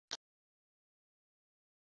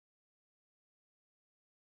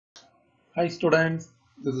Hi students,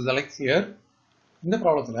 this is Alex here. In the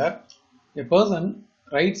problem, a person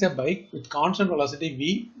rides a bike with constant velocity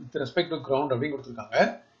v with respect to ground.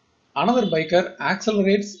 Another biker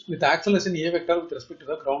accelerates with acceleration a vector with respect to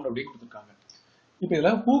the ground.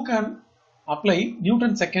 Who can apply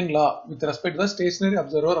Newton's second law with respect to the stationary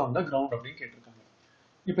observer on the ground?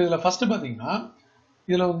 First,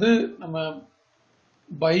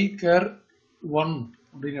 biker 1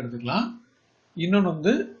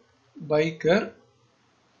 இன்னொன்று biker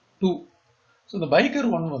 2. So the biker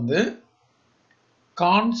 1 வந்து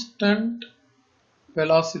constant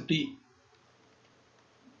velocity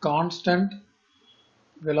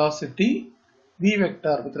v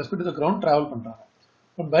vector with respect to the ground travel பண்றாங்க.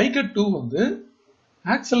 But biker 2 வந்து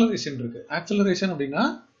acceleration இருக்கு. Acceleration அப்படினா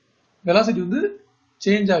velocity வந்து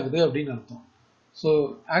change ஆகுது அப்படினு அர்த்தம். So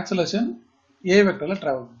acceleration a vectorல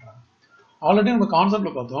travel பண்றாங்க. ஆல்ரெடி நம்ம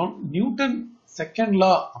கான்செப்ட்ல பார்த்தோம் நியூட்டன் செகண்ட் லா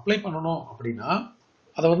அப்ளை பண்ணனும் அப்படினா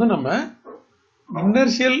அத வந்து நம்ம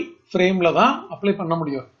இனர்ஷியல் ஃப்ரேம்ல தான் அப்ளை பண்ண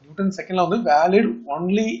முடியும். நியூட்டன் செகண்ட் லா வந்து valid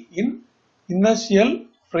only in inertial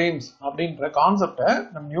frames அப்படிங்கற கான்செப்ட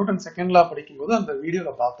நம்ம நியூட்டன் செகண்ட் லா படிக்கும்போது அந்த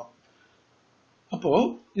வீடியோல பார்த்தோம். அப்போ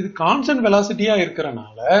இது கான்ஸ்டன்ட் வெலாசிட்டியா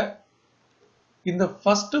இருக்கறனால இந்த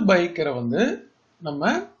ஃபர்ஸ்ட் பைக்கரை வந்து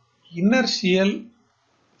நம்ம இனர்ஷியல்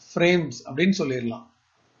ஃப்ரேம்ஸ் அப்படினு சொல்லிரலாம்.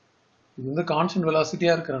 இது வந்து கான்ஸ்டன்ட்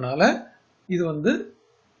வெலாசிட்டியா இருக்கறனால இது வந்து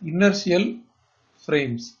இனர்ஷியல்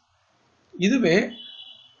ஃப்ரேம்ஸ். இதுவே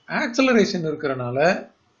ஆக்சலரேஷன் இருக்கறனால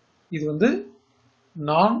இது வந்து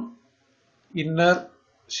நான்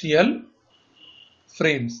இனர்ஷியல்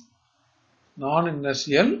ஃப்ரேம்ஸ்.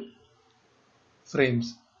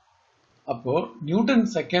 அப்போ நியூட்டன்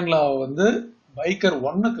செகண்ட் லா வந்து பைக்கர்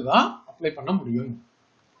 1க்கு தான் அப்ளை பண்ண முடியும்.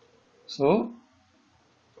 So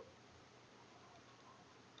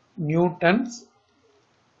Newton's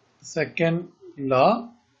second law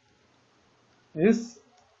is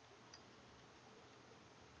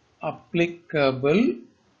applicable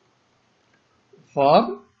for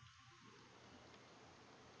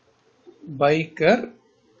biker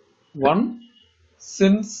 1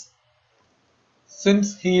 since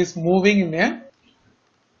he is moving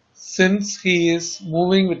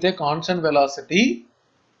with a constant velocity.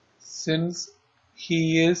 Since he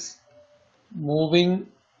is moving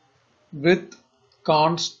with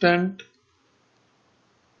constant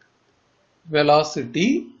velocity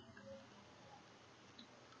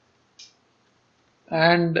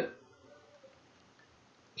and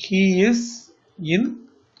he is in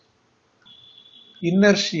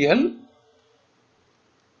inertial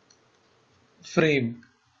frame.